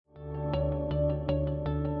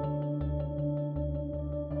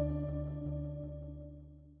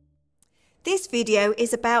This video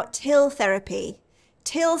is about TIL therapy.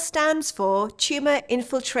 TIL stands for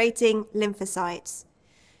Tumour-infiltrating lymphocytes.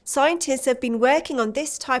 Scientists have been working on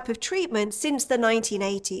this type of treatment since the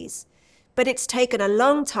 1980s, but it's taken a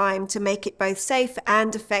long time to make it both safe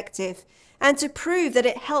and effective, and to prove that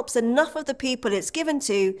it helps enough of the people it's given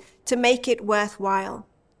to make it worthwhile.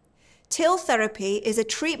 TIL therapy is a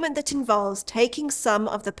treatment that involves taking some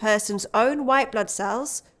of the person's own white blood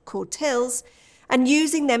cells, called TILs, and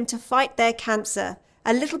using them to fight their cancer,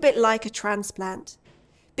 a little bit like a transplant.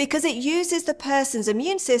 Because it uses the person's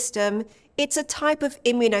immune system, it's a type of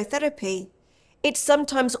immunotherapy. It's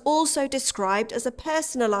sometimes also described as a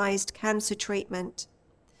personalized cancer treatment.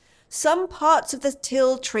 Some parts of the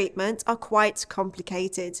TIL treatment are quite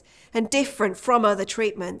complicated and different from other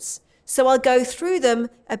treatments, so I'll go through them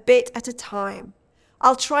a bit at a time.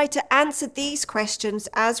 I'll try to answer these questions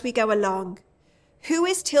as we go along. Who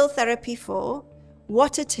is TIL therapy for?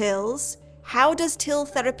 What are TILs? How does TIL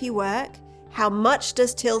therapy work? How much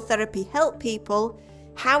does TIL therapy help people?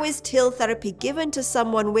 How is TIL therapy given to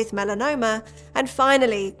someone with melanoma? And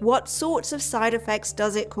finally, what sorts of side effects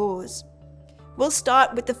does it cause? We'll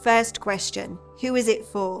start with the first question. Who is it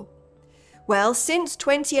for? Well, since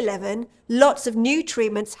 2011, lots of new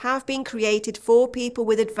treatments have been created for people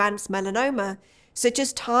with advanced melanoma, such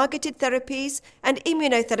as targeted therapies and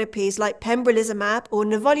immunotherapies like pembrolizumab or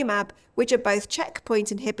nivolumab, which are both checkpoint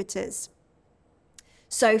inhibitors.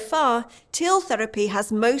 So far, TIL therapy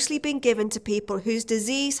has mostly been given to people whose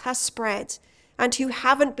disease has spread and who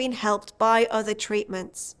haven't been helped by other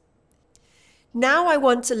treatments. Now I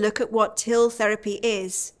want to look at what TIL therapy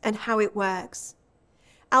is and how it works.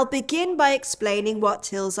 I'll begin by explaining what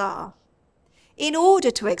TILs are. In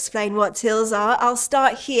order to explain what TILs are, I'll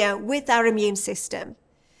start here with our immune system.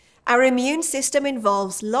 Our immune system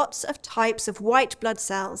involves lots of types of white blood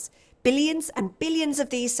cells. Billions and billions of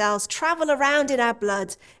these cells travel around in our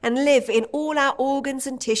blood and live in all our organs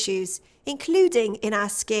and tissues, including in our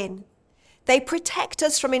skin. They protect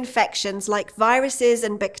us from infections like viruses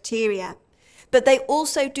and bacteria, but they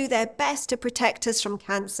also do their best to protect us from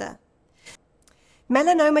cancer.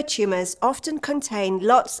 Melanoma tumors often contain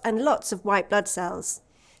lots and lots of white blood cells.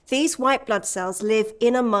 These white blood cells live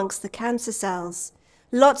in amongst the cancer cells.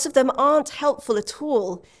 Lots of them aren't helpful at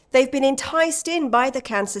all. They've been enticed in by the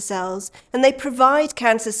cancer cells, and they provide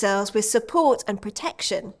cancer cells with support and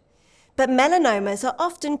protection. But melanomas are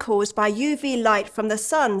often caused by UV light from the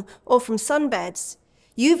sun or from sunbeds.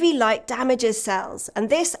 UV light damages cells, and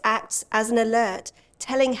this acts as an alert,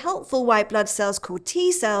 telling helpful white blood cells called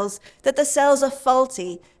T cells that the cells are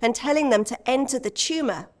faulty and telling them to enter the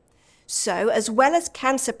tumor. So, as well as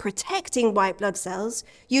cancer-protecting white blood cells,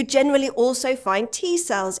 you generally also find T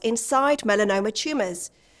cells inside melanoma tumors.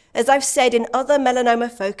 As I've said in other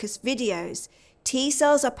melanoma-focused videos, T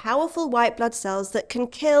cells are powerful white blood cells that can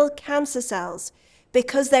kill cancer cells.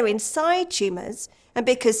 Because they're inside tumors, and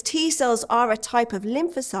because T cells are a type of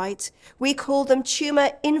lymphocyte, we call them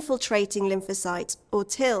tumor-infiltrating lymphocytes, or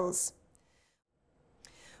TILs.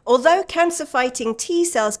 Although cancer-fighting T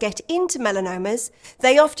cells get into melanomas,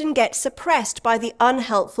 they often get suppressed by the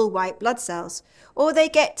unhelpful white blood cells, or they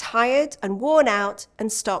get tired and worn out and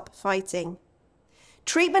stop fighting.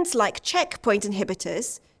 Treatments like checkpoint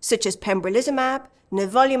inhibitors, such as pembrolizumab,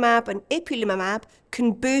 nivolumab, and ipilimumab,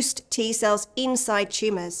 can boost T cells inside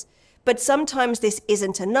tumors. But sometimes this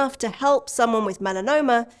isn't enough to help someone with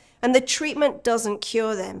melanoma, and the treatment doesn't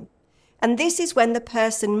cure them. And this is when the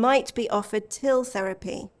person might be offered TIL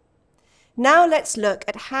therapy. Now let's look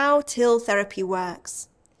at how TIL therapy works.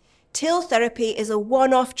 TIL therapy is a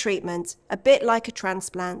one-off treatment, a bit like a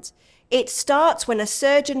transplant. It starts when a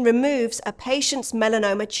surgeon removes a patient's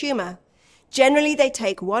melanoma tumor. Generally, they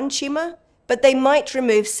take one tumor, but they might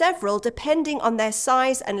remove several depending on their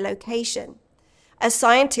size and location. A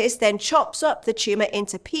scientist then chops up the tumor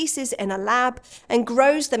into pieces in a lab and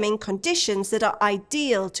grows them in conditions that are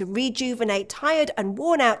ideal to rejuvenate tired and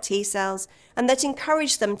worn-out T cells and that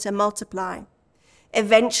encourage them to multiply.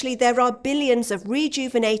 Eventually, there are billions of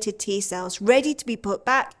rejuvenated T cells ready to be put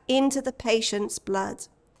back into the patient's blood.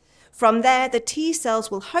 From there, the T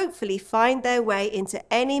cells will hopefully find their way into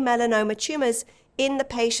any melanoma tumors in the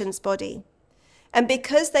patient's body. And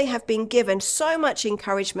because they have been given so much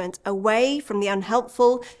encouragement away from the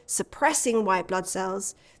unhelpful, suppressing white blood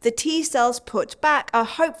cells, the T cells put back are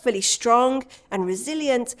hopefully strong and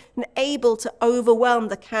resilient and able to overwhelm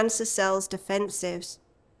the cancer cells' defensives.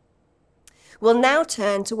 We'll now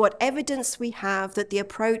turn to what evidence we have that the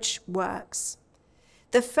approach works.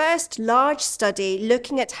 The first large study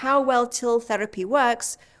looking at how well TIL therapy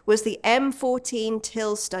works was the M14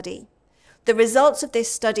 TIL study. The results of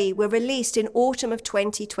this study were released in autumn of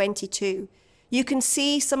 2022, You can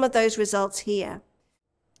see some of those results here.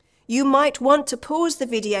 You might want to pause the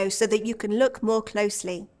video so that you can look more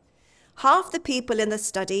closely. Half the people in the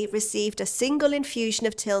study received a single infusion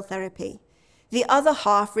of TIL therapy. The other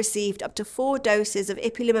half received up to 4 doses of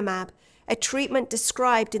ipilimumab, a treatment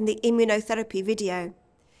described in the immunotherapy video.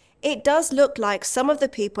 It does look like some of the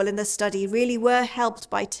people in the study really were helped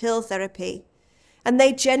by TIL therapy, and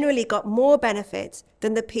they generally got more benefit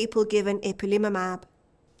than the people given ipilimumab.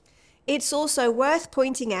 It's also worth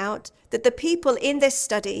pointing out that the people in this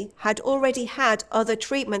study had already had other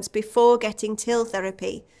treatments before getting TIL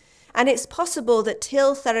therapy, and it's possible that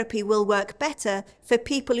TIL therapy will work better for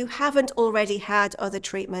people who haven't already had other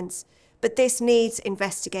treatments, but this needs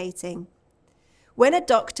investigating. When a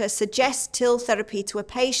doctor suggests TIL therapy to a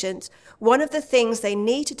patient, one of the things they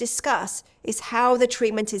need to discuss is how the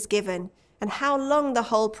treatment is given and how long the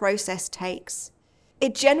whole process takes.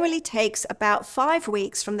 It generally takes about 5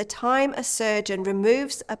 weeks from the time a surgeon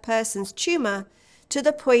removes a person's tumor to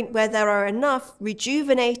the point where there are enough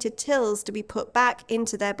rejuvenated TILs to be put back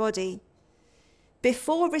into their body.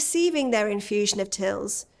 Before receiving their infusion of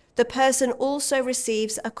TILs, the person also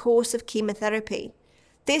receives a course of chemotherapy.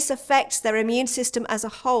 This affects their immune system as a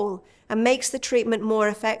whole and makes the treatment more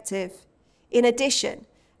effective. In addition,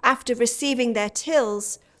 after receiving their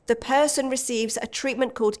TILs, the person receives a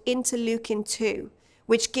treatment called interleukin-2,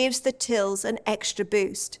 which gives the TILs an extra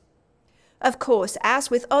boost. Of course, as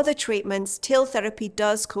with other treatments, TIL therapy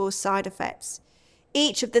does cause side effects.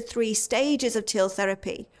 Each of the 3 stages of TIL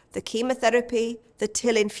therapy, the chemotherapy, the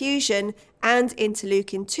TIL infusion, and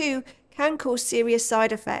interleukin-2, can cause serious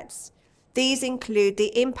side effects. These include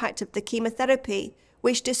the impact of the chemotherapy,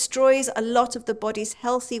 which destroys a lot of the body's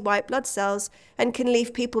healthy white blood cells and can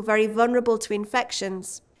leave people very vulnerable to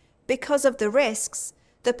infections. Because of the risks,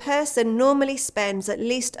 the person normally spends at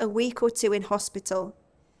least a week or 2 in hospital.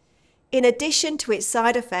 In addition to its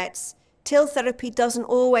side effects, TIL therapy doesn't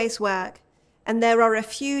always work, and there are a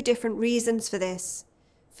few different reasons for this.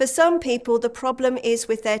 For some people, the problem is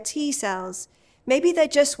with their T cells. Maybe there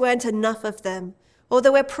just weren't enough of them, or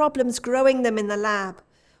there were problems growing them in the lab,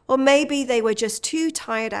 or maybe they were just too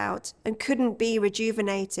tired out and couldn't be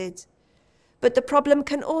rejuvenated. But the problem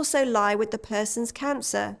can also lie with the person's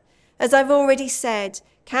cancer. As I've already said,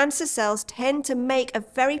 cancer cells tend to make a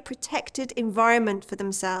very protected environment for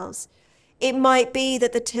themselves. It might be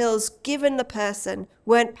that the TILs given the person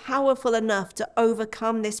weren't powerful enough to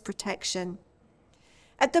overcome this protection.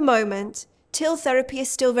 At the moment, TIL therapy is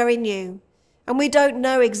still very new, and we don't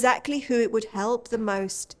know exactly who it would help the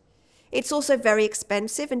most. It's also very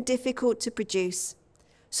expensive and difficult to produce.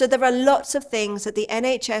 So there are lots of things that the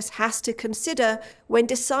NHS has to consider when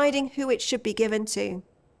deciding who it should be given to.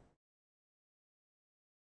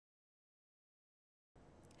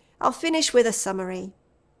 I'll finish with a summary.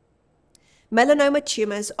 Melanoma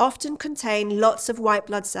tumors often contain lots of white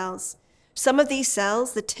blood cells. Some of these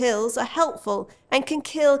cells, the TILs, are helpful and can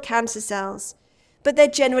kill cancer cells, but they're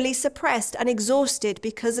generally suppressed and exhausted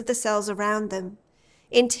because of the cells around them.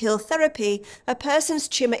 In TIL therapy, a person's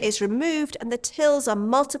tumor is removed and the TILs are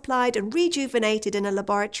multiplied and rejuvenated in a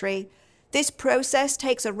laboratory. This process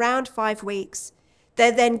takes around 5 weeks.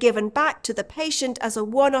 They're then given back to the patient as a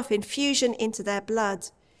one-off infusion into their blood.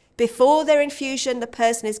 Before their infusion, the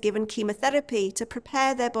person is given chemotherapy to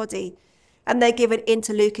prepare their body, and they're given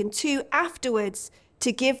interleukin-2 afterwards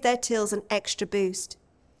to give their TILs an extra boost.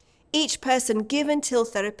 Each person given TIL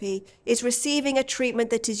therapy is receiving a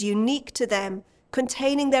treatment that is unique to them,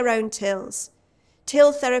 containing their own TILs.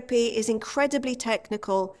 TIL therapy is incredibly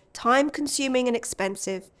technical, time-consuming and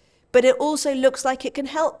expensive, but it also looks like it can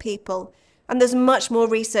help people, and there's much more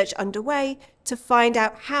research underway to find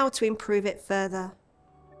out how to improve it further.